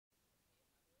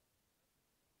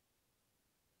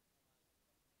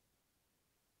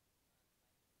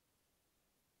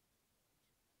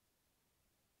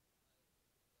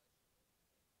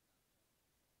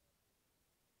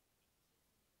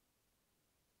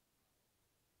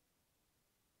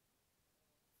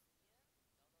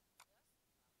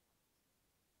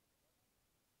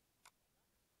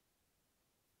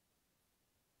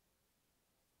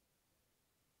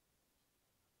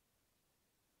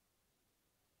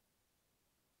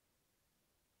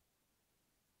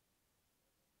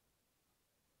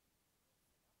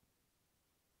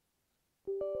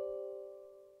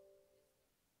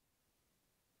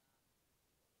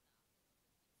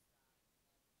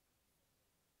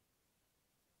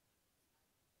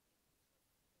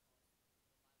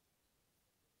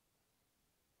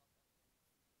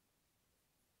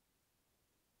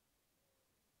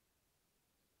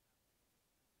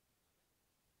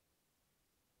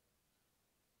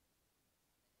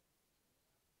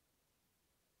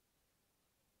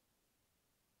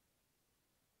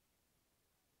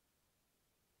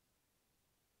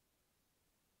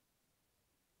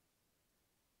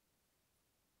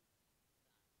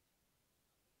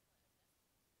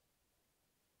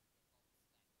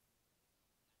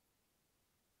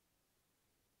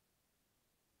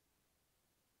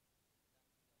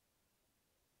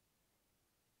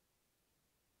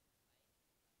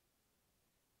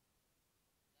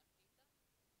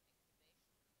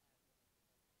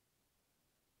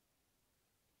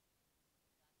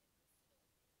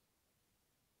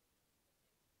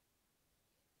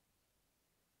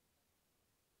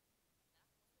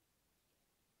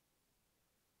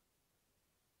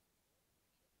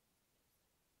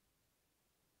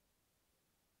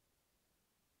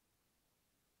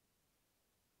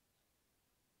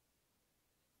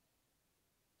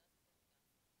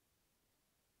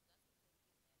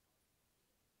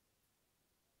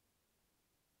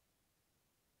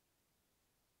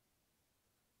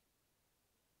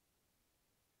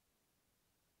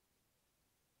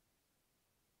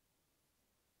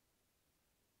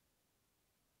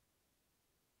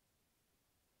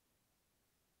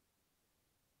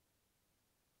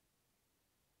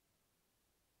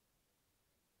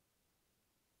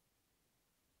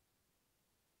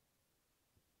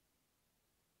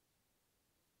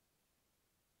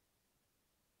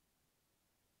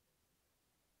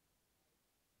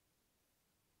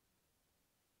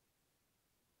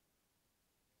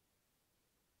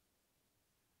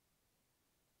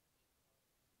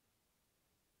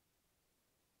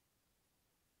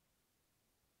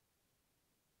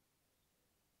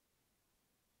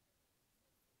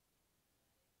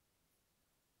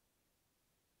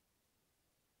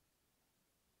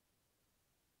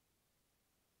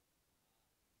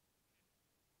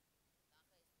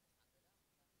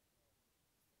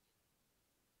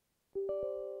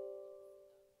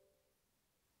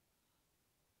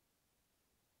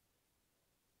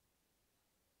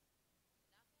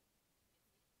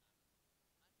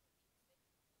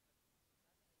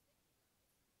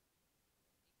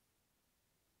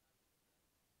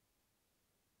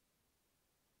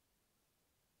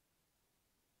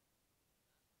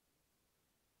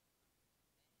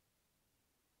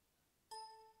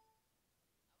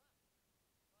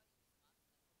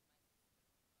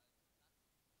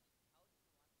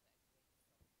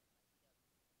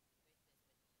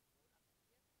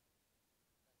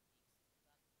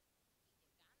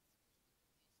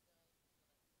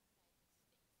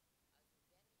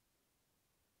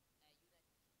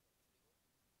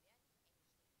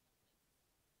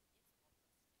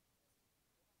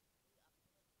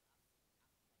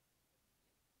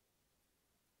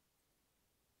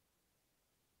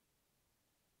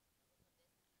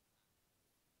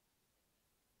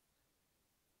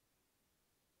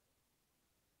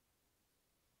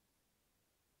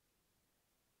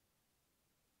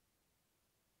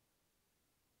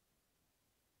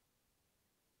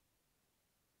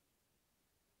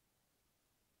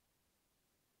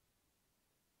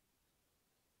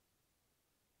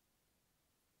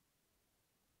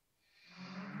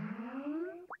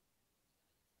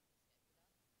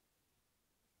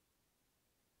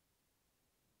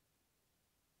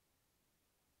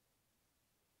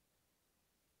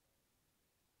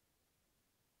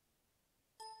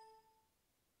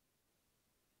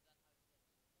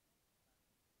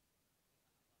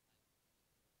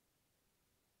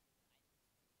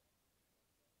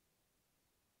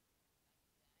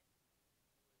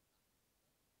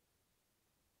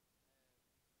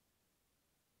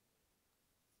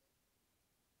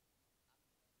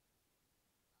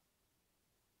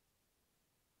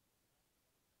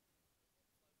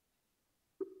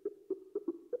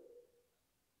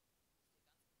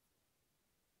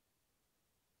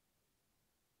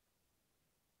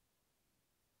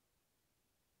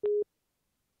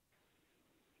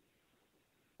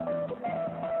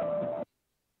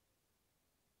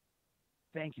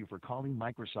Thank you for calling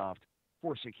Microsoft.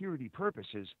 For security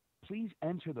purposes, please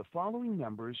enter the following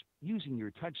numbers using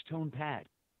your touch-tone pad.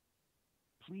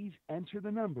 Please enter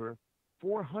the number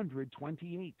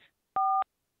 428.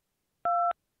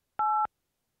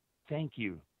 Thank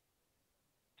you.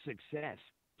 Success.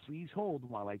 Please hold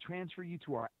while I transfer you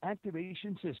to our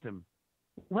activation system.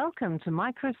 Welcome to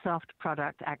Microsoft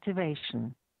Product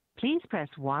Activation. Please press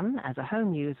 1 as a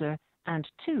home user and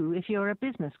 2 if you're a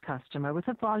business customer with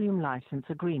a volume license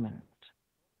agreement.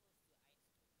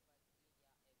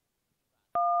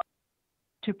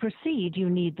 To proceed, you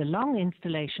need the long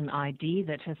installation ID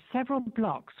that has several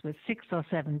blocks with 6 or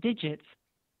 7 digits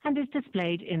and is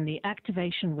displayed in the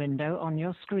activation window on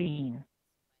your screen.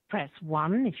 Press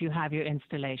 1 if you have your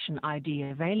installation ID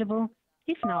available.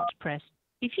 If not, press 2.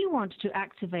 If you want to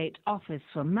activate Office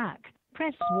for Mac,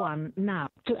 press 1 now.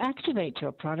 To activate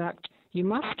your product, you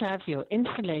must have your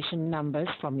installation numbers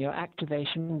from your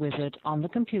activation wizard on the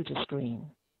computer screen.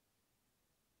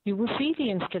 You will see the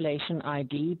installation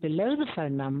ID below the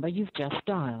phone number you've just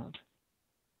dialed.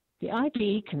 The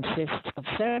ID consists of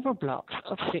several blocks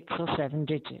of 6 or 7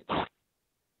 digits.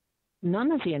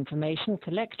 None of the information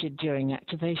collected during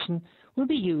activation will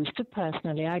be used to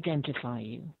personally identify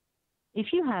you.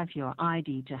 If you have your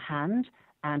ID to hand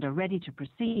and are ready to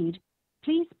proceed,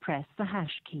 please press the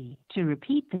hash key. To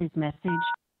repeat this message,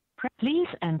 please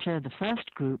enter the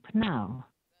first group now.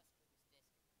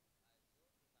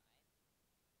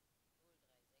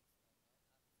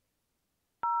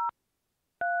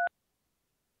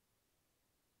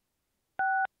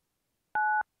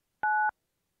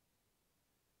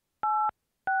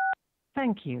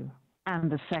 Thank you. And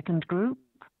the second group?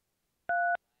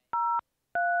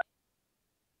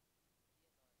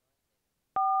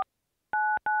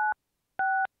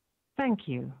 Thank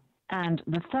you. And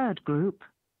the third group?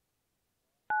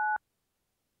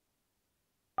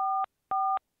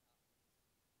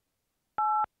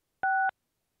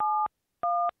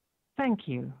 Thank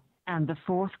you. And the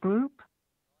fourth group?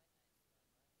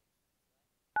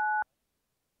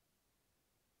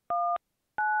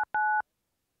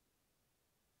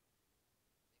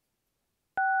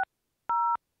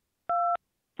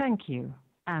 Thank you.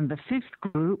 And the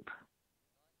fifth group?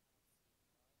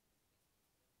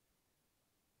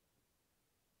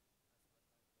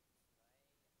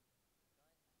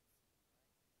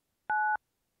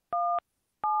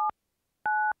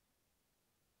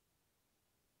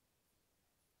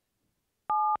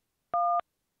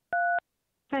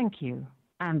 Thank you.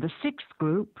 And the sixth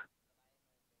group?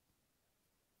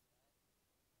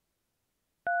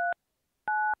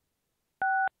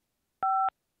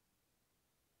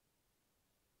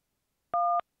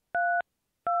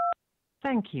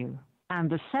 Thank you. And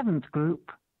the seventh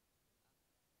group?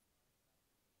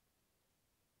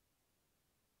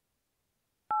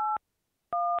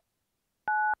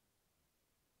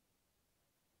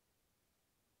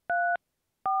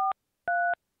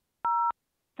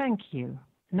 Thank you.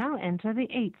 Now enter the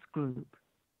eighth group.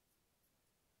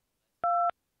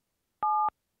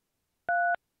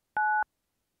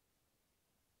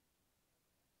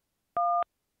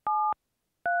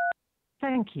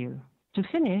 Thank you. To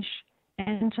finish,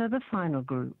 enter the final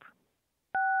group.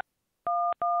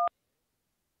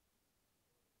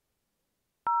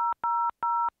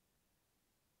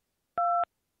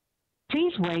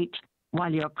 Please wait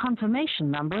while your confirmation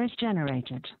number is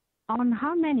generated. On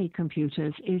how many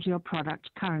computers is your product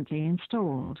currently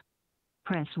installed?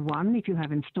 Press 1 if you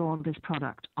have installed this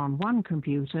product on one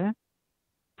computer.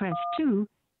 Press 2.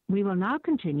 We will now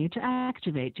continue to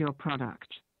activate your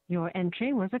product. Your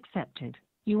entry was accepted.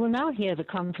 You will now hear the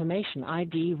confirmation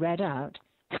ID read out,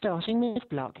 starting with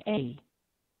block A.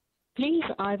 Please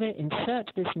either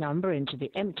insert this number into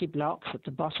the empty blocks at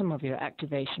the bottom of your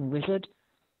activation wizard,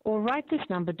 or write this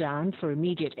number down for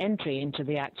immediate entry into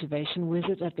the activation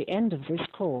wizard at the end of this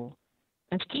call,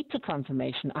 and keep the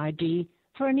confirmation ID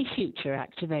for any future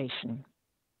activation.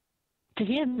 To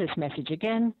hear this message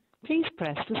again, please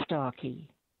press the star key.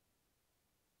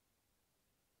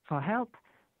 For help,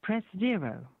 press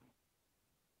 0.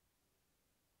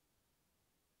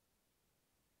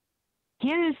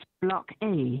 Here is block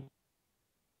A,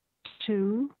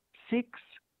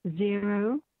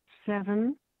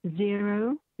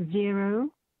 26070.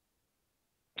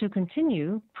 To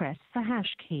continue, press the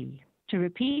hash key. To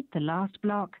repeat the last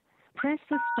block, press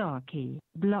the star key.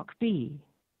 Block B,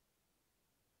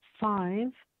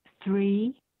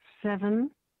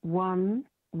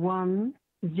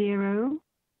 537110.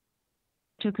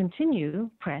 To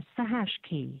continue, press the hash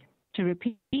key. To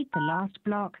repeat the last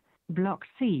block, block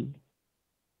C,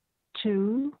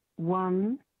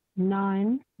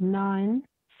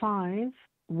 219951.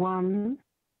 1.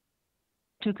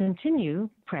 To continue,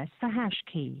 press the hash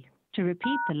key. To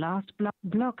repeat the last block,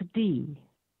 block D.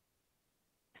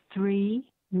 3,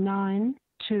 9,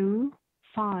 2,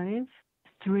 5,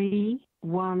 3,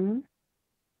 1.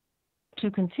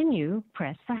 To continue,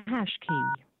 press the hash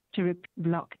key. To repeat,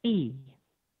 block E.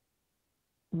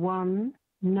 1,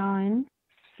 9,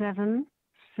 7,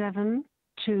 7,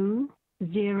 2,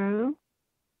 0.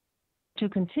 To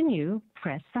continue,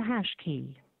 press the hash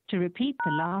key. To repeat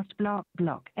the last block,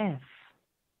 block F.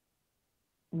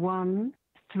 1,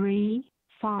 3,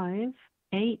 5,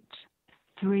 8,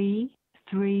 3,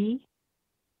 3.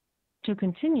 To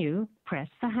continue, press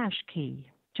the hash key.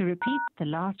 To repeat the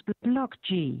last block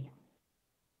G.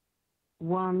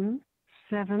 1,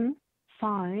 7,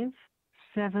 5,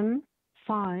 7,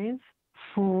 5,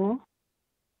 4.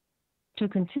 To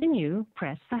continue,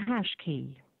 press the hash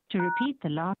key. To repeat the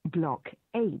last block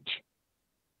H.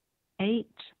 8,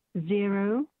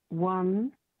 0,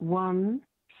 1, 1,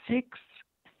 6,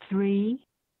 3.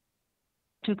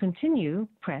 To continue,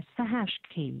 press the hash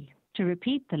key. To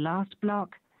repeat the last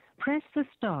block, press the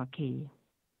star key.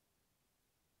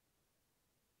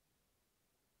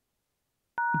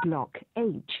 Block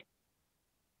H.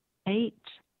 8,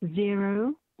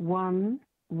 0, 1,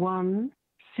 1,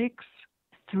 6,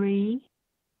 3.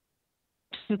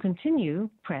 To continue,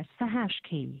 press the hash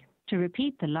key. To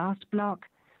repeat the last block,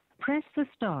 press the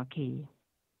star key.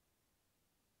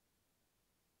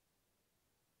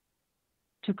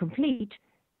 To complete,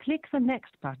 click the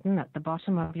Next button at the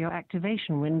bottom of your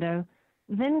activation window,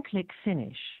 then click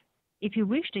Finish. If you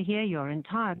wish to hear your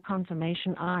entire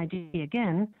confirmation ID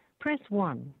again, press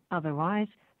 1. Otherwise,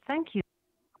 thank you.